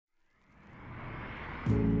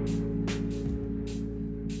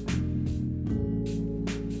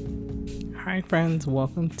Hi friends,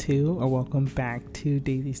 welcome back to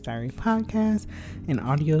Daisy's Diary Podcast, an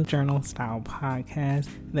audio journal style podcast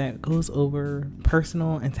that goes over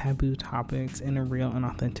personal and taboo topics in a real and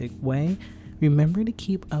authentic way. Remember to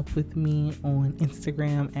keep up with me on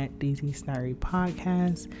Instagram at Daisy's Diary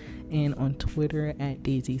Podcast and on Twitter at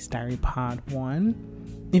Daisy's Diary Pod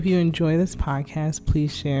 1. If you enjoy this podcast,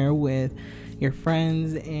 please share with your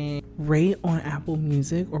friends and rate on Apple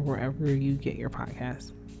Music or wherever you get your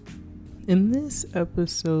podcasts. In this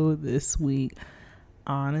episode this week,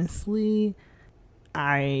 honestly,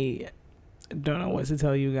 I don't know what to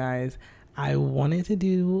tell you guys. I wanted to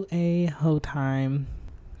do a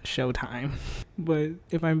showtime, but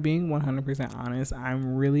if I'm being 100% honest,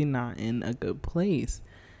 I'm really not in a good place.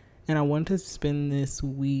 And I want to spend this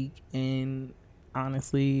week and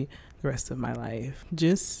honestly the rest of my life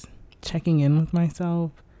just checking in with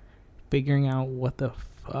myself, figuring out what the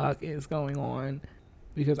fuck is going on.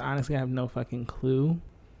 Because honestly, I have no fucking clue.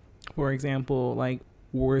 For example, like,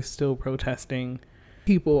 we're still protesting.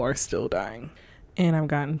 People are still dying. And I've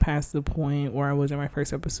gotten past the point where I was in my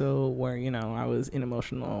first episode where, I was an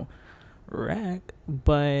emotional wreck.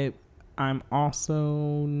 But I'm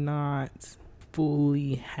also not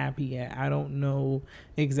fully happy yet. I don't know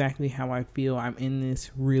exactly how I feel. I'm in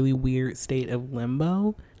this really weird state of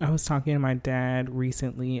limbo. I was talking to my dad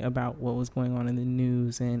recently about what was going on in the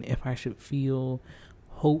news and if I should feel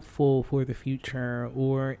hopeful for the future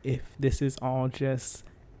or if this is all just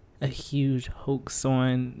a huge hoax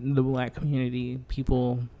on the Black community,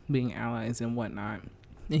 people being allies and whatnot.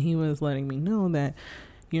 And he was letting me know that,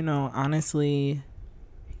 honestly,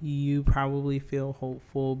 you probably feel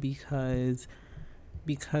hopeful because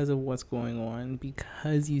of what's going on,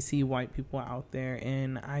 because you see white people out there,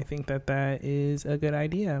 and I think that is a good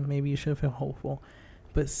idea. Maybe you should feel hopeful.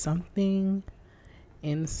 But something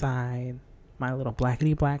inside my little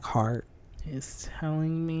blackety black heart is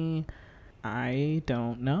telling me I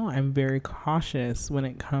don't know. I'm very cautious when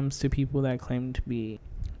it comes to people that claim to be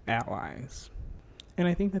allies. And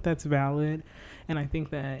I think that that's valid. And I think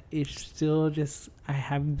that it's still just, I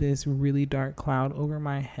have this really dark cloud over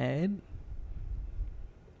my head.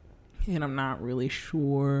 And I'm not really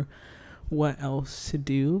sure what else to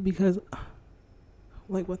do because,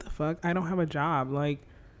 like, what the fuck? I don't have a job. Like,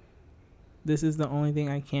 this is the only thing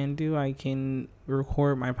I can do. I can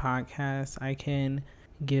record my podcast. I can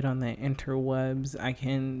get on the interwebs. I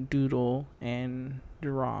can doodle and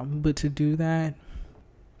draw. But to do that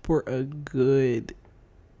for a good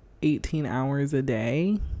 18 hours a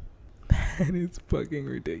day, that is fucking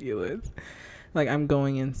ridiculous. Like, I'm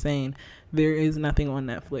going insane. There is nothing on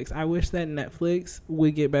Netflix. I wish that Netflix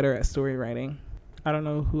would get better at story writing. I don't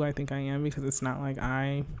know who I think I am because it's not like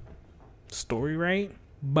I story write.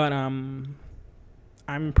 But I'm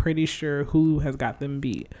pretty sure Hulu has got them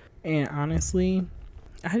beat. And honestly,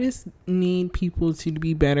 I just need people to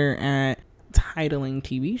be better at titling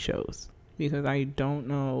TV shows. Because I don't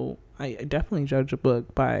know. I definitely judge a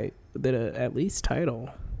book by the at least title.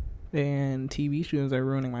 And TV shows are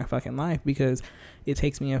ruining my fucking life because it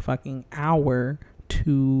takes me a fucking hour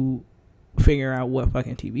to figure out what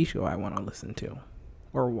fucking TV show I want to listen to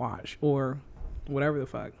or watch or whatever the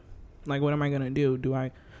fuck. Like, what am I going to do? Do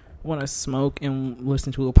I want to smoke and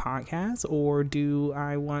listen to a podcast? Or do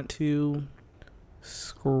I want to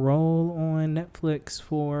scroll on Netflix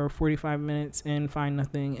for 45 minutes and find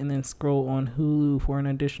nothing, and then scroll on Hulu for an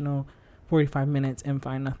additional 45 minutes and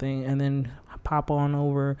find nothing, and then pop on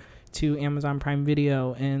over to Amazon Prime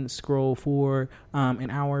Video and scroll for an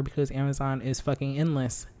hour because Amazon is fucking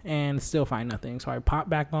endless and still find nothing? So I pop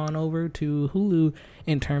back on over to Hulu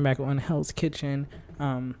and turn back on Hell's Kitchen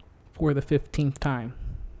for the 15th time.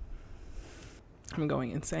 I'm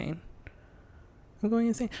going insane.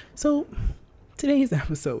 So today's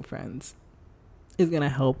episode, friends, is going to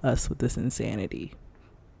help us with this insanity.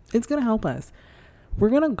 It's going to help us. We're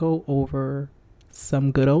going to go over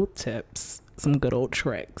some good old tips, some good old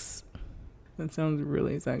tricks. That sounds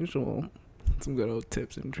really sexual. Some good old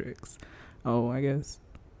tips and tricks. Oh, I guess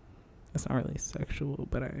that's not really sexual,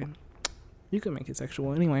 but you can make it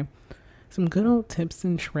sexual anyway. Some good old tips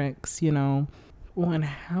and tricks, on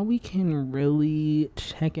how we can really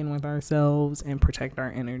check in with ourselves and protect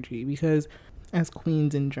our energy. Because as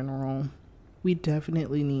queens in general, we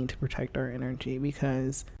definitely need to protect our energy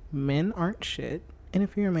because men aren't shit. And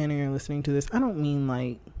if you're a man and you're listening to this, I don't mean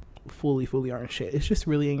like fully aren't shit. It's just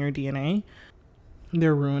really in your DNA.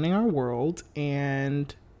 They're ruining our world,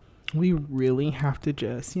 and we really have to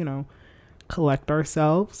just, collect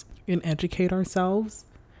ourselves and educate ourselves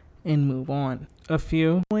and move on. A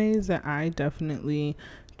few ways that I definitely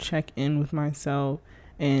check in with myself,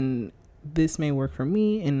 and this may work for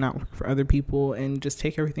me and not work for other people, and just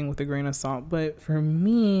take everything with a grain of salt. But for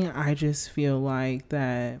me, I just feel like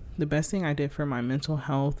that the best thing I did for my mental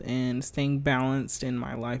health and staying balanced in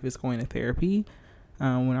my life is going to therapy.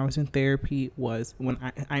 When I was in therapy was when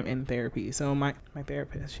I'm in therapy. So my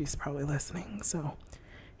therapist, she's probably listening. So,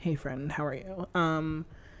 hey friend, how are you?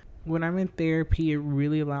 When I'm in therapy, it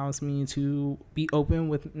really allows me to be open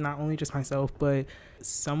with not only just myself, but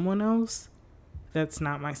someone else that's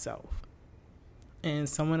not myself. And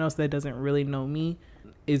someone else that doesn't really know me.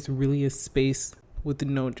 Is really a space with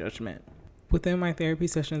no judgment. Within my therapy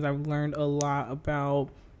sessions, I've learned a lot about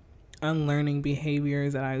unlearning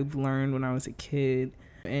behaviors that I've learned when I was a kid.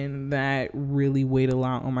 And that really weighed a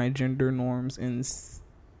lot on my gender norms and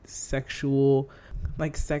sexual,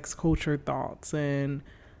 like sex culture thoughts, and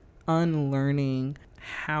unlearning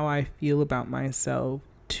how I feel about myself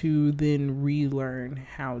to then relearn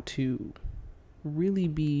how to really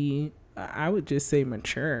be, I would just say,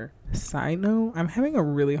 mature. Side note, I'm having a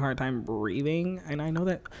really hard time breathing, and I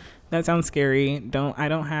know that sounds scary. I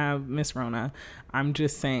don't have Miss Rona. I'm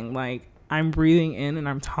just saying, like, I'm breathing in and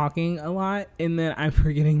I'm talking a lot, and then I'm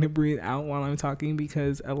forgetting to breathe out while I'm talking,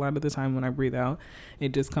 because a lot of the time when I breathe out,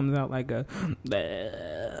 it just comes out like a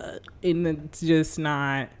and it's just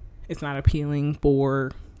not appealing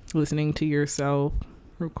for listening to yourself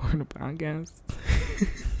record a podcast.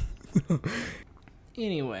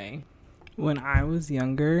 Anyway, when I was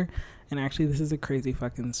younger, and actually this is a crazy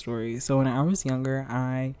fucking story. So when I was younger,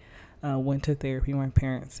 I went to therapy. My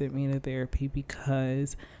parents sent me to therapy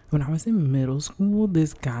because when I was in middle school,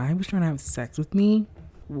 this guy was trying to have sex with me.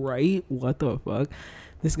 Right? What the fuck?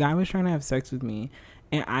 This guy was trying to have sex with me,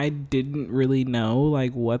 and I didn't really know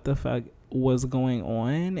like what the fuck was going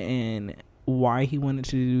on and why he wanted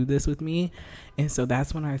to do this with me. And so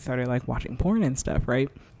that's when I started like watching porn and stuff, right?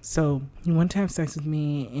 So he wanted to have sex with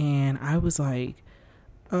me, and I was like,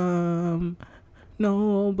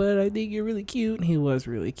 no, but I think you're really cute. And he was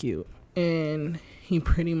really cute. And he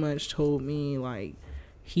pretty much told me like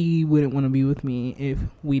he wouldn't want to be with me if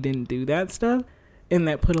we didn't do that stuff. And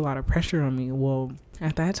that put a lot of pressure on me. Well,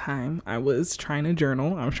 at that time, I was trying to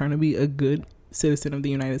journal. I was trying to be a good citizen of the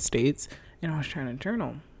United States, and I was trying to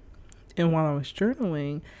journal. And while I was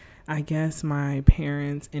journaling, I guess my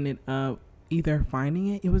parents ended up either finding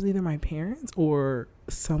it. It was either my parents or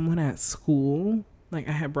someone at school. Like,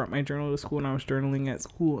 I had brought my journal to school and I was journaling at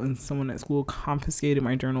school, and someone at school confiscated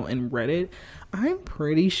my journal and read it. I'm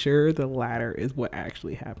pretty sure the latter is what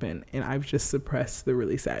actually happened, and I've just suppressed the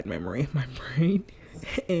really sad memory in my brain.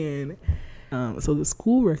 And so the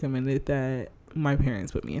school recommended that my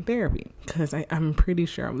parents put me in therapy, because I'm pretty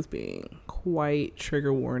sure I was being quite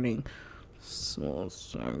trigger warning,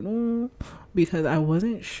 because I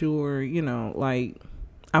wasn't sure,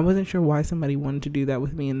 I wasn't sure why somebody wanted to do that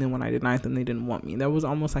with me, and then when I denied them, they didn't want me. That was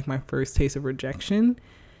almost like my first taste of rejection.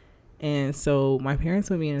 And so my parents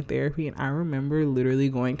put me in therapy, and I remember literally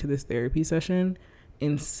going to this therapy session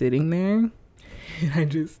and sitting there, and I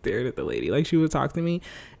just stared at the lady. Like, she would talk to me,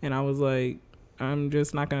 and I was like, I'm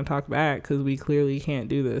just not going to talk back, because we clearly can't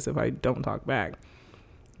do this if I don't talk back.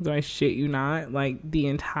 So I shit you not, like, the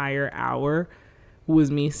entire hour was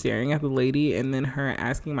me staring at the lady, and then her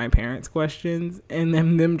asking my parents questions, and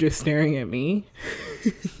then them just staring at me.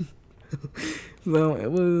 So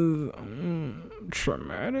it was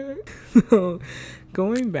traumatic. So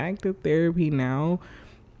going back to therapy now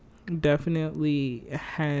definitely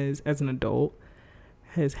has, as an adult,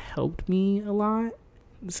 has helped me a lot.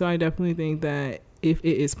 So I definitely think that if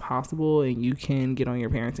it is possible and you can get on your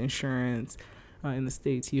parents' insurance, in the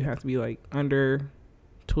States, you have to be like under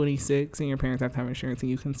 26 and your parents have to have insurance, and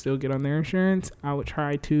you can still get on their insurance. I would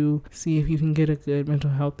try to see if you can get a good mental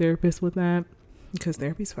health therapist with that, because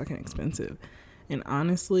therapy is fucking expensive. And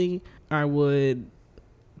honestly, I would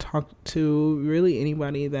talk to really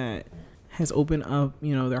anybody that has opened up,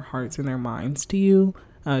 their hearts and their minds to you.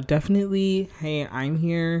 Definitely, hey, I'm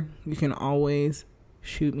here. You can always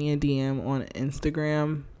shoot me a DM on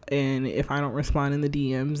Instagram, and if I don't respond in the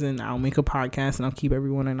DMs, then I'll make a podcast and I'll keep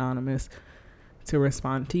everyone anonymous to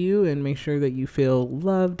respond to you and make sure that you feel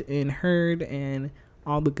loved and heard and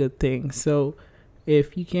all the good things. So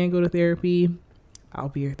if you can't go to therapy, I'll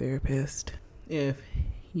be your therapist if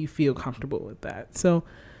you feel comfortable with that. So,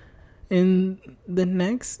 and the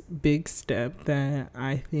next big step that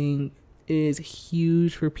I think is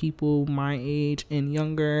huge for people my age and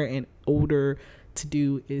younger and older to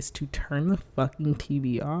do is to turn the fucking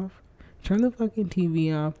TV off. Turn the fucking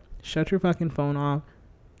TV off. Shut your fucking phone off.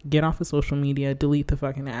 Get off of social media. Delete the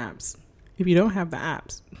fucking apps. If you don't have the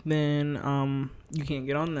apps, then you can't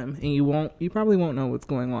get on them, and you probably won't know what's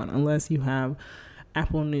going on unless you have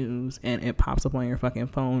Apple News and it pops up on your fucking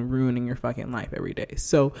phone, ruining your fucking life every day.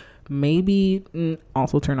 So maybe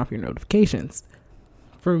also turn off your notifications.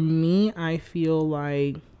 For me, I feel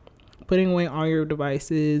like putting away all your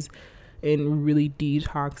devices and really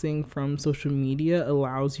detoxing from social media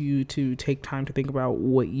allows you to take time to think about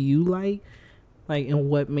what you like and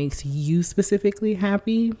what makes you specifically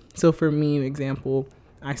happy. So for me, example,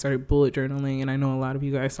 I started bullet journaling, and I know a lot of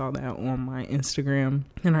you guys saw that on my Instagram.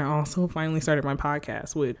 And I also finally started my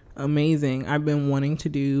podcast with amazing. I've been wanting to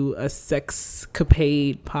do a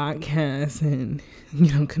sexcapade podcast and,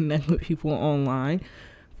 connect with people online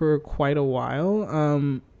for quite a while.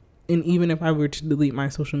 And even if I were to delete my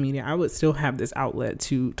social media, I would still have this outlet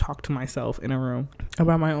to talk to myself in a room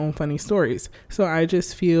about my own funny stories. So I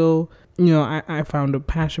just feel, I found a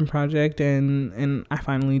passion project and I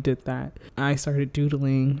finally did that. I started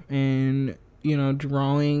doodling and,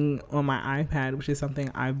 drawing on my iPad, which is something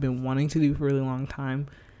I've been wanting to do for a really long time.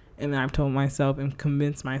 And then I've told myself and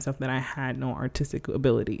convinced myself that I had no artistic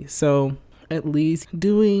ability. So at least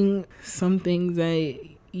doing some things that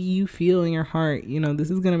you feel in your heart, this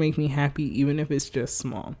is going to make me happy, even if it's just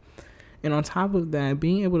small. And on top of that,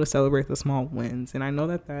 being able to celebrate the small wins. And I know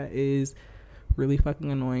that is really fucking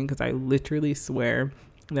annoying because I literally swear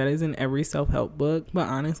that is in every self-help book. But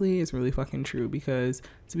honestly, it's really fucking true, because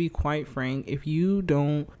to be quite frank, if you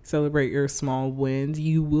don't celebrate your small wins,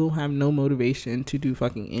 you will have no motivation to do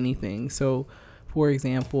fucking anything. So for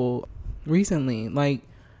example, recently,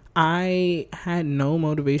 I had no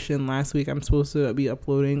motivation last week. I'm supposed to be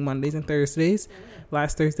uploading Mondays and Thursdays.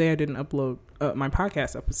 Last Thursday, I didn't upload my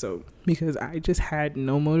podcast episode because I just had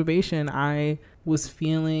no motivation. I was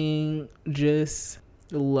feeling just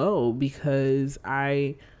low because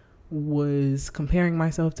I was comparing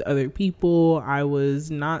myself to other people. I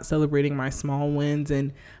was not celebrating my small wins,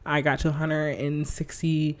 and I got to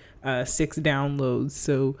 166 downloads.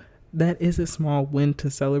 So that is a small win to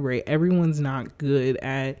celebrate. Everyone's not good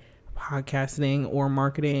at podcasting or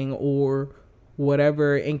marketing or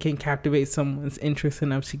whatever and can captivate someone's interest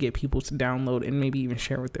enough to get people to download and maybe even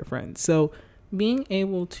share with their friends. So being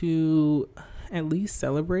able to at least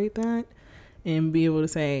celebrate that and be able to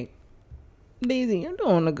say, Daisy, you're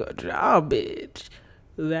doing a good job, bitch.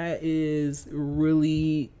 That is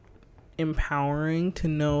really empowering to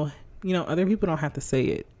know, other people don't have to say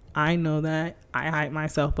it. I know that. I hype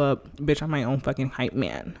myself up. Bitch, I'm my own fucking hype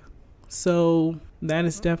man. So that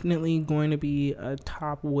is definitely going to be a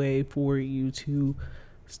top way for you to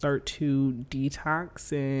start to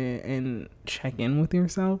detox and check in with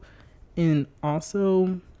yourself. And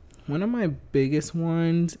also, one of my biggest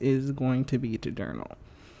ones is going to be to journal.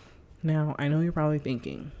 Now, I know you're probably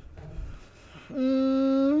thinking,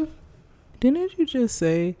 didn't you just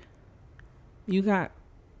say you got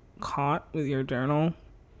caught with your journal?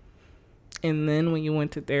 And then when you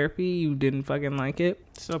went to therapy, you didn't fucking like it.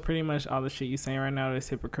 So pretty much all the shit you saying right now is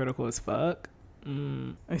hypocritical as fuck.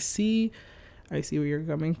 I see where you're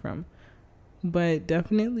coming from. But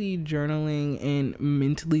definitely journaling and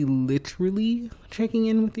mentally, literally checking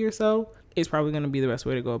in with yourself is probably going to be the best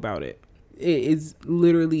way to go about it. It is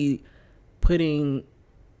literally putting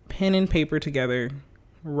pen and paper together,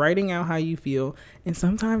 writing out how you feel. And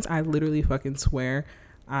sometimes I literally fucking swear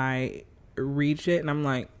I read it and I'm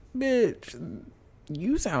like, bitch,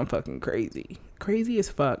 you sound fucking crazy as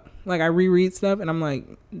fuck. I reread stuff and I'm like,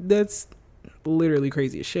 that's literally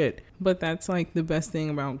crazy as shit. But that's the best thing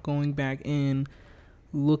about going back in,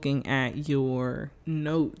 looking at your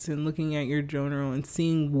notes and looking at your journal and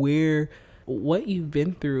seeing what you've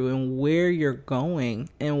been through and where you're going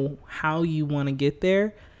and how you want to get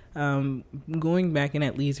there. Going back and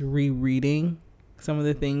at least rereading some of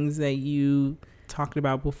the things that you talked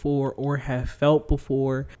about before or have felt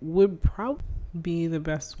before would probably be the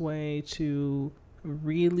best way to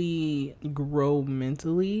really grow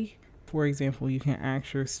mentally. For example, you can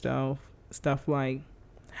ask yourself stuff like,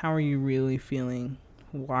 how are you really feeling?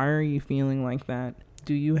 Why are you feeling like that?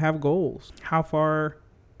 Do you have goals? How far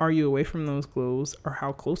are you away from those goals, or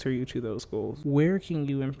how close are you to those goals? Where can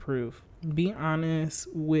you improve? Be honest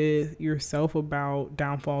with yourself about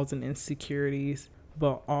downfalls and insecurities,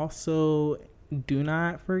 but also do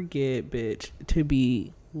not forget, bitch, to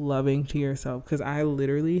be loving to yourself. Because I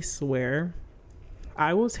literally swear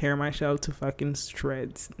I will tear myself to fucking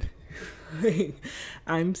shreds.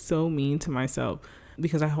 I'm so mean to myself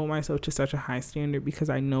because I hold myself to such a high standard because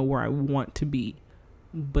I know where I want to be.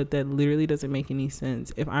 But that literally doesn't make any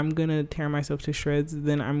sense. If I'm going to tear myself to shreds,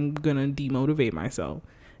 then I'm going to demotivate myself.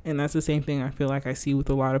 And that's the same thing I feel like I see with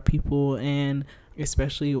a lot of people, and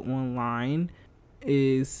especially online,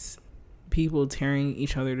 is people tearing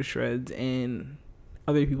each other to shreds and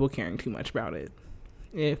other people caring too much about it.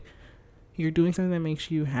 If you're doing something that makes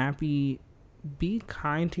you happy, be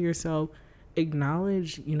kind to yourself.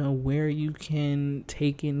 Acknowledge, where you can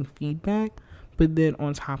take in feedback, but then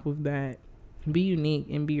on top of that, be unique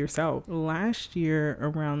and be yourself. Last year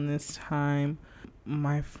around this time,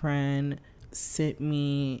 my friend sent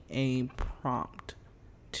me a prompt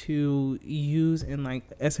to use in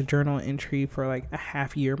as a journal entry for a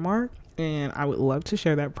half year mark, and I would love to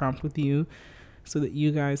share that prompt with you so that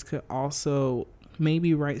you guys could also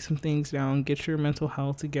maybe write some things down, get your mental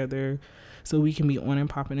health together, so we can be on and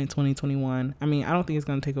popping in 2021. I mean, I don't think it's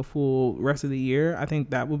going to take a full rest of the year. I think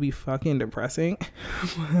that would be fucking depressing.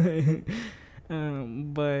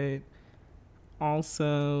 But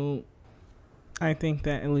also, I think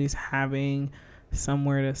that at least having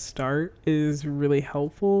somewhere to start is really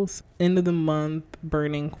helpful. End of the month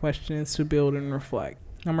burning questions to build and reflect.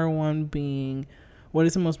 Number 1 being, what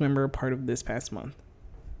is the most memorable part of this past month?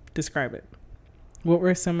 Describe it. What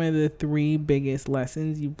were some of the 3 biggest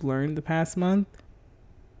lessons you've learned the past month?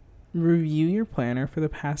 Review your planner for the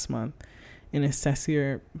past month and assess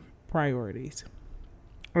your priorities.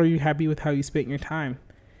 Are you happy with how you spent your time?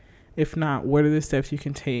 If not, what are the steps you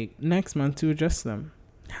can take next month to adjust them?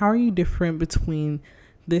 How are you different between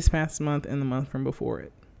this past month and the month from before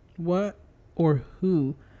it? What or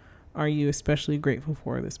who are you especially grateful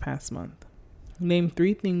for this past month? Name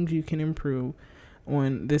 3 things you can improve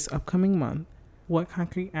on this upcoming month. What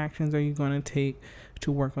concrete actions are you going to take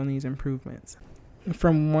to work on these improvements?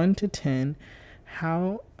 From 1 to 10,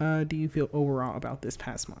 how do you feel overall about this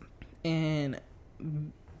past month? And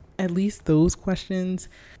at least those questions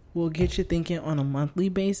will get you thinking on a monthly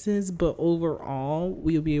basis, but overall,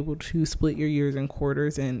 we'll be able to split your years in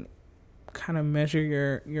quarters and kind of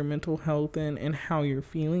measure your mental health and how you're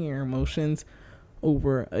feeling, your emotions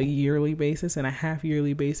over a yearly basis and a half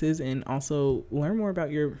yearly basis, and also learn more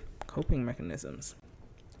about your coping mechanisms.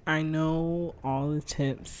 I know all the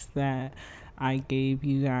tips that I gave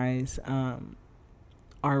you guys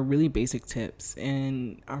are really basic tips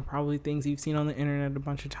and are probably things you've seen on the internet a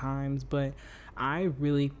bunch of times, but I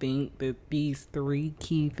really think that these 3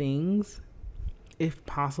 key things, if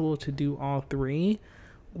possible to do all 3,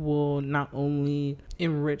 will not only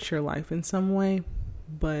enrich your life in some way,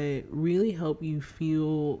 but really help you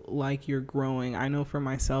feel like you're growing. I know for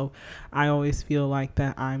myself, I always feel like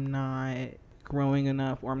that I'm not growing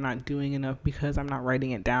enough, or I'm not doing enough because I'm not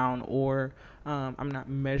writing it down, or I'm not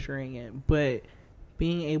measuring it. But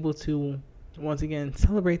being able to, once again,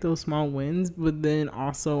 celebrate those small wins, but then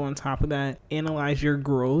also on top of that, analyze your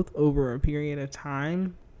growth over a period of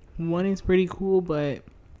time. One is pretty cool, but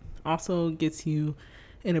also gets you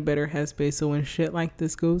in a better headspace. So when shit like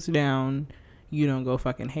this goes down, you don't go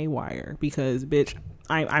fucking haywire, because bitch,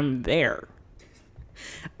 I'm there.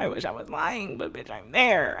 I wish I was lying, but bitch, I'm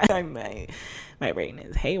there. My brain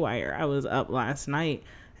is haywire. I was up last night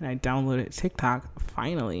and I downloaded TikTok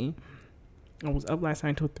finally. I was up last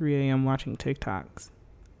night till 3 a.m. watching TikToks,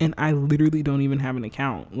 and I literally don't even have an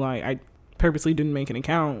account. I purposely didn't make an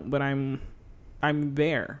account, but I'm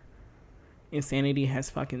there. Insanity has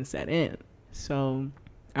fucking set in. So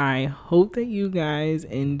I hope that you guys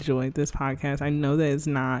enjoyed this podcast. I know that it's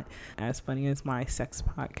not as funny as my sex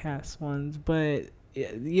podcast ones, but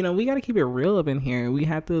we got to keep it real up in here. We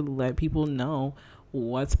have to let people know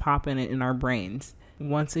what's popping in our brains.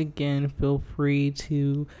 Once again, feel free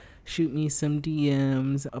to shoot me some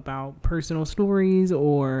DMs about personal stories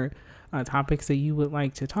or topics that you would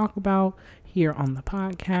like to talk about here on the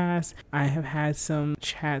podcast. I have had some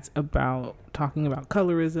chats about talking about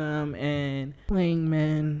colorism and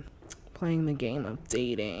playing the game of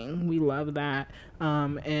dating. We love that.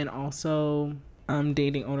 And also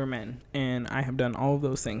dating older men, and I have done all of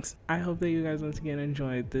those things. I hope that you guys once again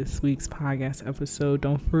enjoyed this week's podcast episode.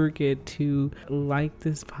 Don't forget to like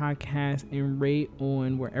this podcast and rate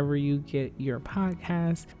on wherever you get your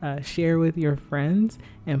podcast. Share with your friends,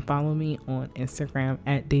 and follow me on Instagram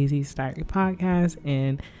at Daisy's Diary Podcast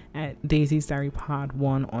and at Daisy's Diary Pod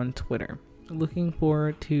 1 on Twitter. Looking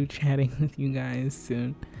forward to chatting with you guys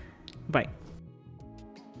soon. Bye.